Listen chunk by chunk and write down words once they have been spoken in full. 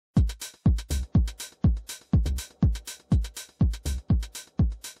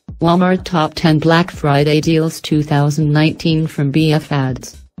Walmart Top 10 Black Friday Deals 2019 from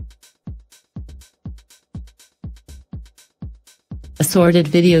BFAds. Assorted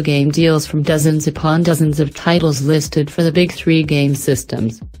video game deals from dozens upon dozens of titles listed for the big three game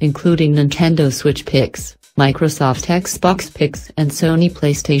systems, including Nintendo Switch Picks, Microsoft Xbox Picks and Sony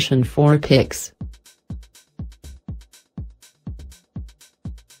PlayStation 4 Picks.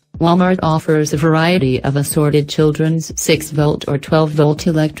 Walmart offers a variety of assorted children's 6-volt or 12-volt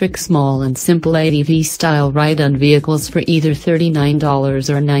electric small and simple ADV-style ride-on vehicles for either $39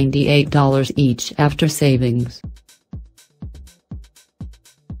 or $98 each after savings.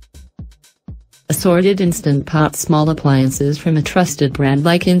 Assorted Instant Pot small appliances from a trusted brand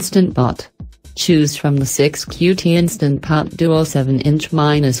like Instant Pot. Choose from the 6QT Instant Pot Duo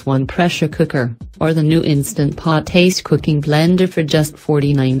 7-inch-1 pressure cooker, or the new Instant Pot Taste Cooking Blender for just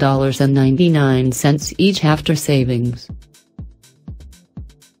 $49.99 each after savings.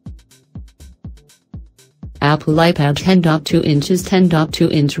 Apple iPad 10.2 inches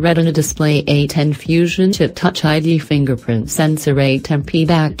 10.2-inch Retina display A10 Fusion chip Touch ID fingerprint sensor 8MP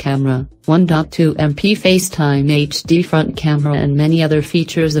back camera, 1.2MP FaceTime HD front camera and many other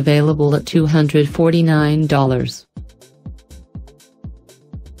features available at $249.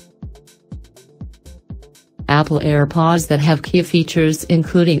 Apple AirPods that have key features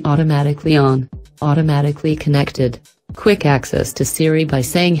including automatically on, automatically connected, quick access to Siri by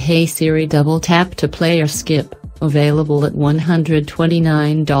saying "Hey Siri" double tap to play or skip, available at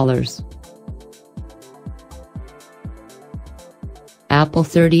 $129. Apple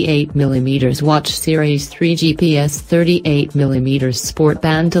 38mm Watch Series 3 GPS 38mm Sport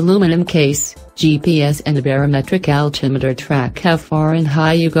Band aluminum case, GPS and a barometric altimeter track how far and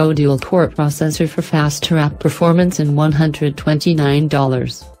high you go dual-core processor for faster app performance and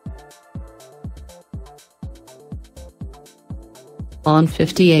 $129. On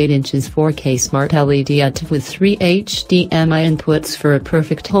 58 inches 4K Smart LED TV with 3 HDMI inputs for a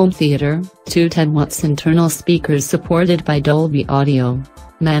perfect home theater, 2 10-watt internal speakers supported by Dolby Audio.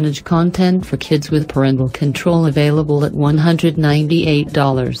 Manage content for kids with parental control available at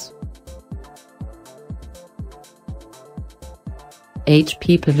 $198.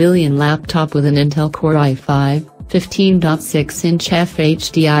 HP Pavilion laptop with an Intel Core i5, 15.6-inch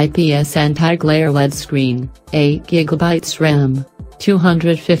FHD IPS anti-glare LED screen, 8GB RAM.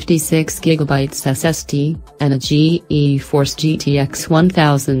 256GB SSD, and a GeForce GTX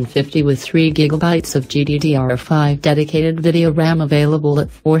 1050 with 3GB of GDDR5 dedicated video RAM available at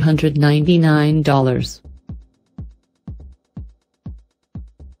 $499.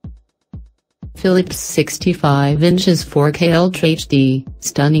 Philips 65 inches 4K Ultra HD,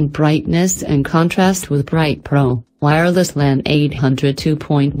 stunning brightness and contrast with Bright Pro, wireless LAN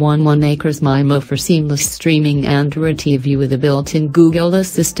 802.11 acres MIMO for seamless streaming Android TV with a built-in Google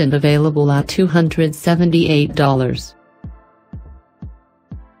Assistant available at $278.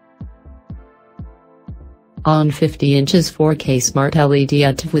 On 50 inches 4K Smart LED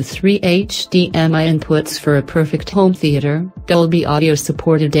TV with 3 HDMI inputs for a perfect home theater, Dolby Audio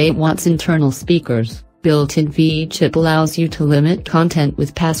supported 8-watt internal speakers, built-in V-chip allows you to limit content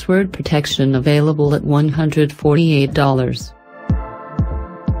with password protection available at $148.